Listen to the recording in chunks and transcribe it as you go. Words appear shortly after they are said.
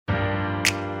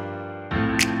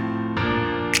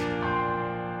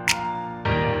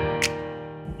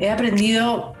he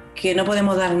aprendido que no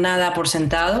podemos dar nada por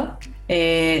sentado,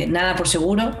 nada por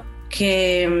seguro,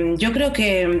 que yo creo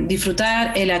que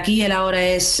disfrutar el aquí y el ahora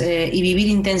y vivir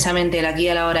intensamente el aquí y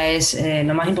el ahora es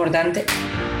lo más importante.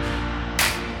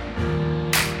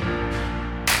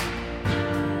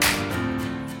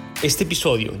 Este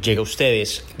episodio llega a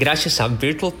ustedes gracias a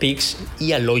Virtual Pix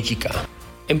y a Lógica.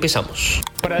 Empezamos.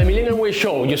 Para The Millennial Way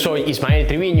Show, yo soy Ismael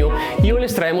Triviño y hoy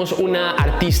les traemos una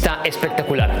artista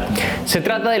espectacular. Se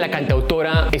trata de la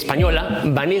cantautora española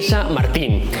Vanesa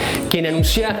Martín, quien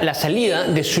anuncia la salida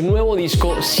de su nuevo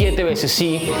disco SIETE VECES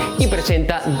SI y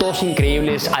presenta dos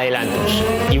increíbles adelantos,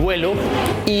 VUELO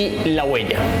y La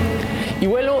Huella.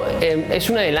 VUELO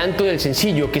es un adelanto del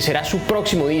sencillo que será su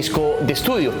próximo disco de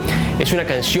estudio. Es una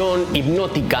canción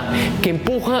hipnótica que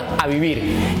empuja a vivir,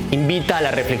 invita a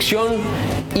la reflexión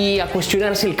y a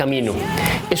cuestionarse el camino.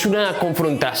 Es una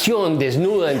confrontación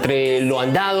desnuda entre lo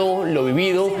andado, lo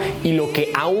vivido y lo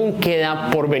que aún queda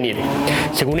por venir.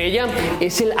 Según ella,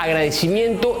 es el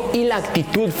agradecimiento y la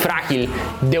actitud frágil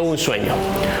de un sueño.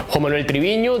 Juan Manuel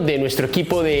Triviño, de nuestro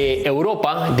equipo de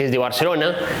Europa, desde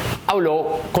Barcelona,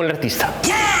 habló con la artista.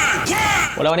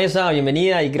 Hola Vanessa,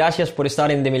 bienvenida y gracias por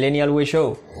estar en The Millennial Way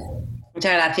Show.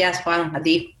 Muchas gracias, Juan, a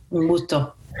ti, un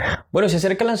gusto. Bueno, se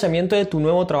acerca el lanzamiento de tu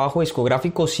nuevo trabajo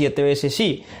discográfico SIETE VECES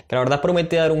SI, que la verdad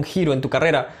promete dar un giro en tu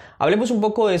carrera. Hablemos un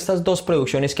poco de estas dos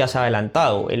producciones que has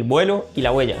adelantado, el VUELO y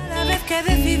La Huella.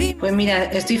 Pues mira,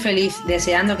 estoy feliz,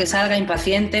 deseando que salga,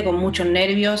 impaciente, con muchos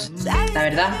nervios, la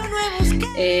verdad.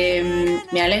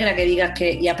 Me alegra que digas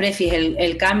y aprecies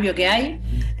el cambio que hay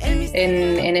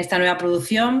en esta nueva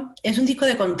producción. Es un disco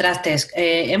de contrastes.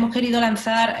 Hemos querido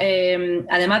lanzar,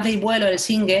 además de VUELO, el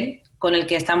single con el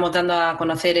que estamos dando a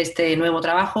conocer este nuevo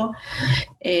trabajo,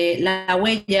 La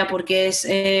Huella, porque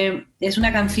es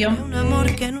una canción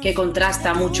que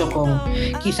contrasta mucho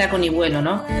quizá con VUELO,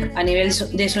 ¿no? A nivel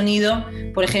de sonido,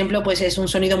 por ejemplo, pues es un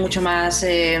sonido mucho más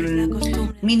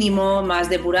mínimo,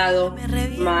 más depurado,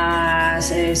 más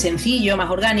sencillo, más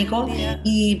orgánico,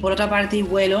 y por otra parte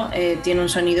VUELO tiene un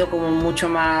sonido como mucho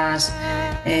más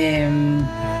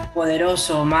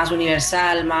poderoso, más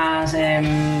universal, más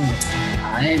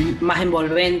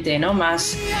envolvente, ¿no?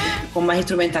 Con más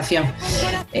instrumentación.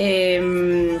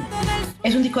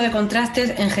 Es un disco de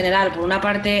contrastes en general. Por una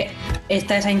parte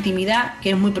está esa intimidad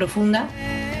que es muy profunda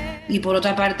y por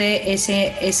otra parte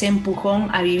ese empujón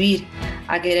a vivir,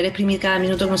 a querer exprimir cada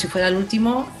minuto como si fuera el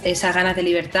último, esas ganas de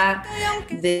libertad,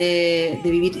 de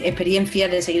vivir experiencias,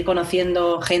 de seguir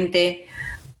conociendo gente,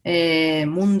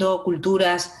 mundo,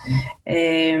 culturas.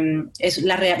 Es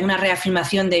una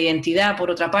reafirmación de identidad,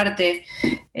 por otra parte.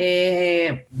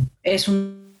 Es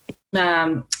un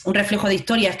reflejo de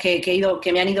historias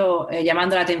que me han ido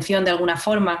llamando la atención de alguna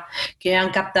forma, que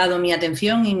han captado mi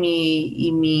atención y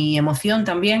mi emoción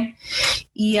también.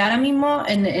 Y ahora mismo,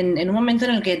 en un momento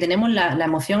en el que tenemos la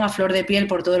emoción a flor de piel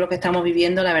por todo lo que estamos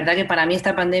viviendo, la verdad que para mí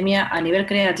esta pandemia a nivel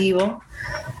creativo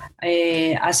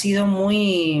ha sido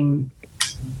muy...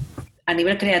 A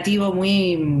nivel creativo,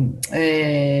 muy,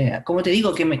 ¿cómo te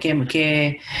digo?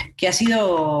 Que ha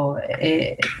sido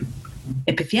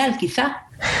especial, quizá.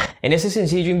 En ese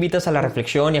sencillo invitas a la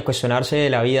reflexión y a cuestionarse de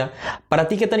la vida. Para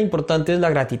ti, ¿qué tan importante es la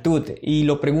gratitud? Y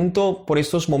lo pregunto por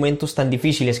estos momentos tan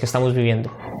difíciles que estamos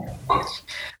viviendo.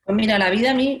 Pues mira, la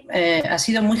vida a mí ha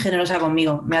sido muy generosa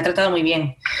conmigo. Me ha tratado muy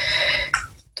bien.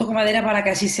 Toco madera para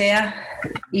que así sea.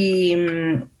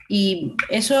 Y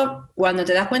eso, cuando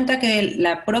te das cuenta que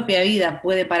la propia vida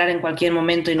puede parar en cualquier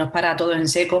momento y nos para a todos en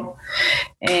seco,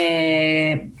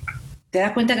 te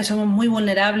das cuenta que somos muy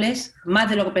vulnerables, más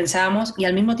de lo que pensábamos, y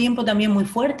al mismo tiempo también muy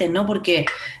fuertes, ¿no? Porque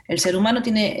el ser humano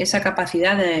tiene esa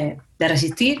capacidad de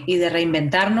resistir y de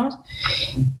reinventarnos.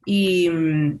 Y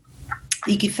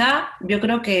quizá yo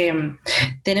creo que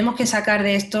tenemos que sacar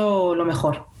de esto lo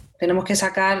mejor. Tenemos que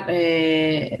sacar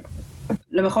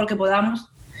lo mejor que podamos.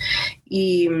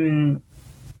 Y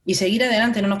seguir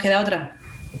adelante, no nos queda otra.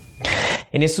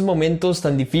 En estos momentos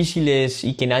tan difíciles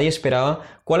y que nadie esperaba,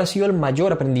 ¿cuál ha sido el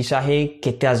mayor aprendizaje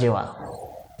que te has llevado?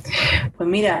 Pues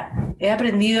mira, he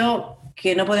aprendido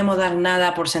que no podemos dar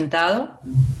nada por sentado,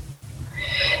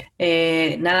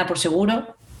 nada por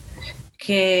seguro,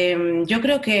 que yo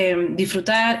creo que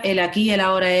disfrutar el aquí y el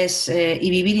ahora y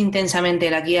vivir intensamente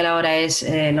el aquí y el ahora es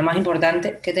lo más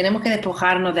importante, que tenemos que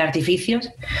despojarnos de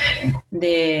artificios,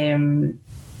 de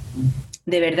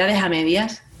verdades a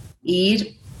medias, e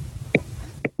ir,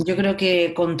 yo creo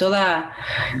que con toda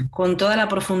la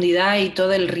profundidad y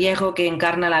todo el riesgo que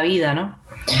encarna la vida, ¿no?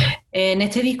 En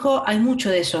este disco hay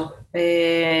mucho de eso,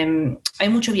 hay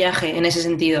mucho viaje en ese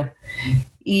sentido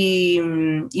y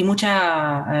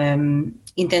mucha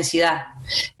intensidad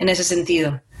en ese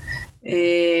sentido.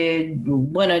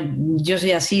 Bueno, yo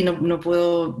soy así, no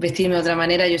puedo vestirme de otra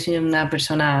manera. Yo soy una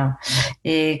persona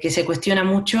que se cuestiona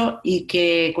mucho y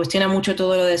que cuestiona mucho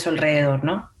todo lo de su alrededor,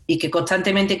 ¿no? Y que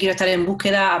constantemente quiero estar en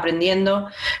búsqueda, aprendiendo,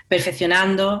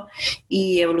 perfeccionando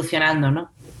y evolucionando,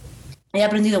 ¿no? He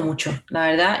aprendido mucho, la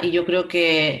verdad, y yo creo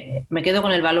que me quedo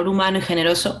con el valor humano y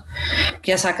generoso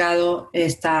que ha sacado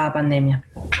esta pandemia.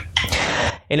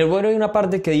 En el vuelo hay una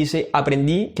parte que dice: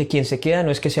 aprendí que quien se queda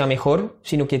no es que sea mejor,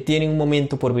 sino que tiene un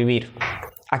momento por vivir.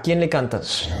 ¿A quién le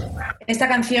cantas? Esta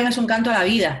canción es un canto a la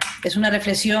vida, es una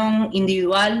reflexión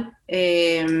individual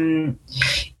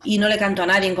y no le canto a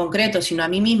nadie en concreto, sino a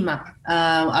mí misma,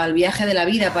 al viaje de la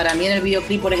vida. Para mí en el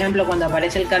videoclip, por ejemplo, cuando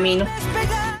aparece el camino,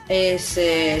 es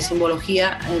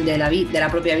simbología de la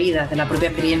propia vida, de la propia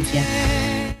experiencia.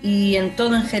 Y en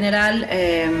todo en general,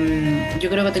 yo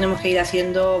creo que tenemos que ir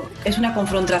haciendo, es una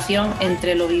confrontación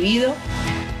entre lo vivido,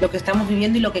 lo que estamos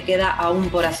viviendo y lo que queda aún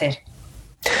por hacer.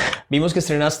 Vimos que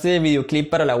estrenaste videoclip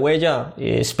para La Huella,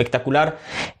 espectacular.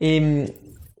 El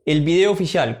video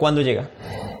oficial, ¿cuándo llega?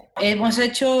 Hemos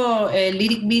hecho el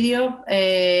lyric video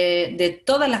de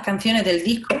todas las canciones del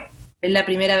disco. Es la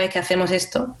primera vez que hacemos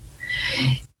esto.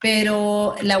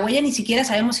 Pero La Huella ni siquiera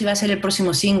sabemos si va a ser el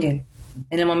próximo single.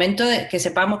 En el momento de que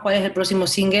sepamos cuál es el próximo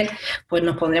single, pues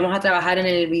nos pondremos a trabajar en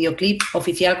el videoclip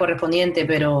oficial correspondiente.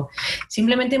 Pero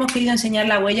simplemente hemos querido enseñar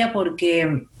La Huella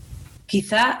porque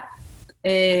quizá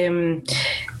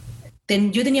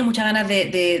yo tenía muchas ganas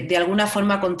de alguna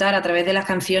forma contar a través de las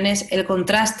canciones el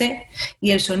contraste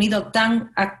y el sonido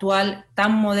tan actual,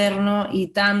 tan moderno y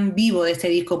tan vivo de este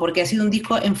disco, porque ha sido un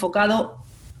disco enfocado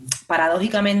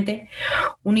paradójicamente,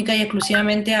 única y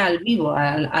exclusivamente al vivo,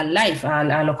 al live,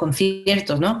 a los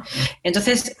conciertos, ¿no?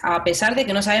 Entonces, a pesar de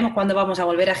que no sabemos cuándo vamos a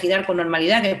volver a girar con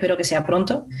normalidad, que espero que sea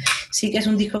pronto, sí que es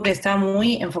un disco que está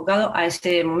muy enfocado a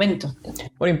este momento.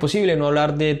 Bueno, imposible no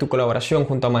hablar de tu colaboración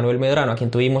junto a Manuel Medrano, a quien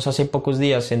tuvimos hace pocos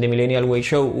días en The Millennial Way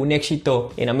Show, un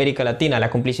éxito en América Latina, La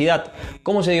Complicidad.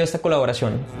 ¿Cómo se dio esta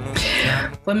colaboración?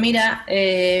 Pues mira,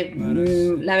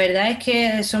 la verdad es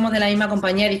que somos de la misma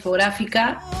compañía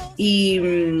discográfica y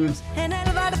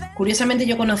curiosamente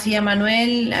yo conocí a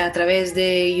Manuel a través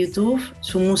de YouTube,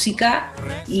 su música,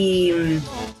 y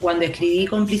cuando escribí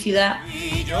Complicidad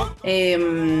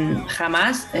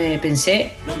jamás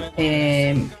pensé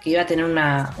que iba a tener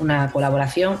una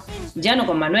colaboración, ya no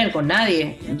con Manuel, con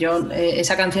nadie.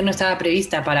 Esa canción no estaba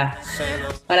prevista para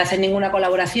hacer ninguna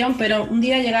colaboración, pero un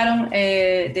día llegaron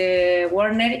de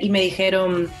Warner y me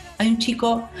dijeron: hay un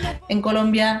chico en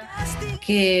Colombia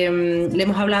que le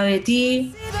hemos hablado de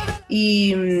ti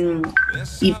y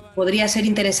podría ser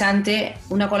interesante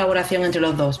una colaboración entre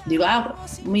los dos. Digo,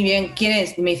 muy bien, ¿quién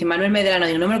es? Y me dice: Manuel Medrano.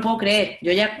 Digo, no me lo puedo creer,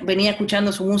 yo ya venía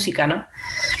escuchando su música, ¿no?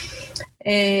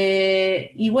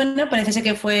 Y bueno, parece ser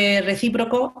que fue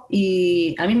recíproco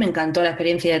y a mí me encantó la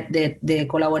experiencia de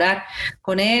colaborar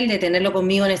con él, de tenerlo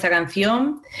conmigo en esta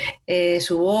canción,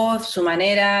 su voz, su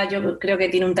manera. Yo creo que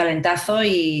tiene un talentazo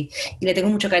y le tengo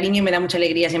mucho cariño y me da mucha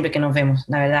alegría siempre que nos vemos.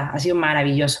 La verdad, ha sido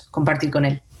maravilloso compartir con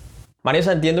él.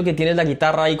 Vanesa, entiendo que tienes la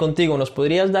guitarra ahí contigo. ¿Nos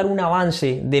podrías dar un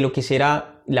avance de lo que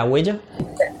será La Huella?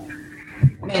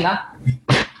 Venga,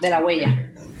 de La Huella.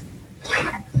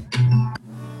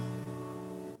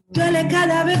 Duele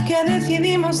cada vez que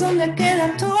decidimos dónde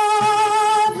queda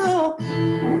todo.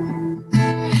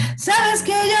 Sabes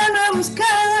que yo no he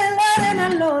buscado en la arena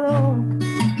el lodo.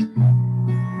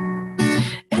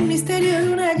 El misterio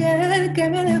de un ayer que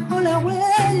me dejó la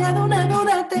huella de una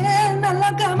duda eterna en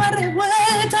la cama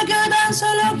revuelta, que tan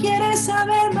solo quiere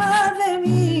saber más de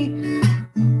mí.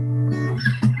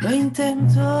 Lo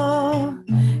intento.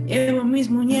 Llevo mis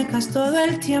muñecas todo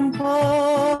el tiempo,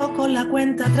 con la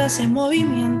cuenta atrás en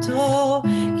movimiento.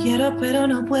 Quiero pero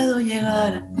no puedo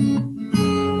llegar.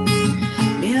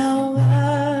 Voy a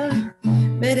ahogar,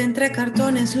 ver entre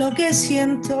cartones lo que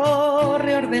siento,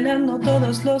 reordenando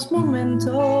todos los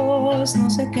momentos. No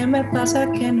sé qué me pasa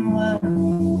que no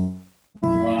hago.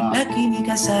 La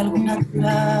química es algo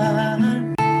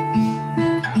natural.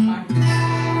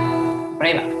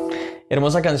 Prueba.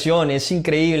 Hermosa canción, es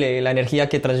increíble la energía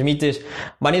que transmites.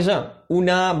 Vanesa,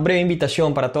 una breve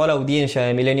invitación para toda la audiencia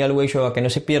de Millennial Way Show a que no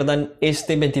se pierdan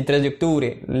este 23 de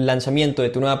octubre el lanzamiento de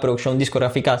tu nueva producción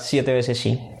discográfica 7 veces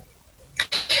sí.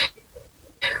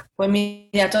 Pues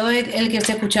mira, todo el que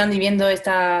esté escuchando y viendo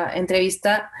esta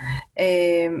entrevista,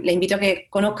 le invito a que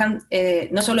conozcan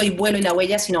no solo VUELO y La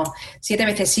Huella, sino 7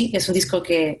 veces sí, que es un disco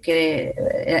que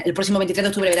el próximo 23 de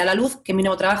octubre verá la luz, que es mi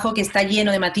nuevo trabajo, que está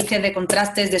lleno de matices, de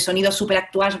contrastes, de sonidos súper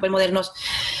actuales, súper modernos,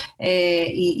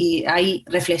 y hay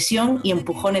reflexión y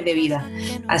empujones de vida.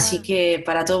 Así que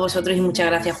para todos vosotros, y muchas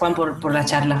gracias, Juan, por la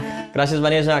charla. Gracias,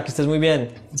 Vanesa, que estés muy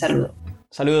bien. Un saludo.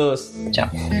 Saludos.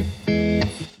 Chao.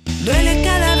 Duele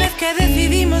cada vez que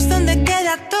decidimos dónde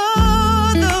queda todo.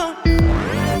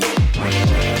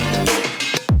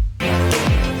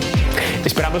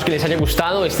 Esperamos que les haya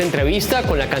gustado esta entrevista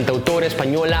con la cantautora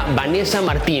española Vanesa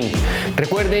Martín.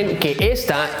 Recuerden que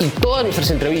esta y todas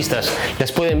nuestras entrevistas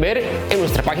las pueden ver en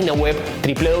nuestra página web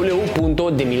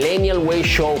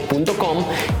www.themillennialwayshow.com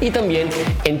y también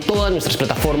en todas nuestras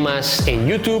plataformas en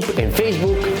YouTube, en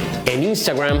Facebook, en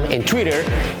Instagram, en Twitter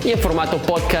y en formato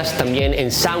podcast también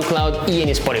en SoundCloud y en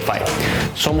Spotify.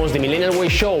 Somos The Millennial Way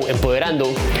Show,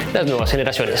 empoderando las nuevas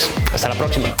generaciones. Hasta la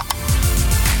próxima.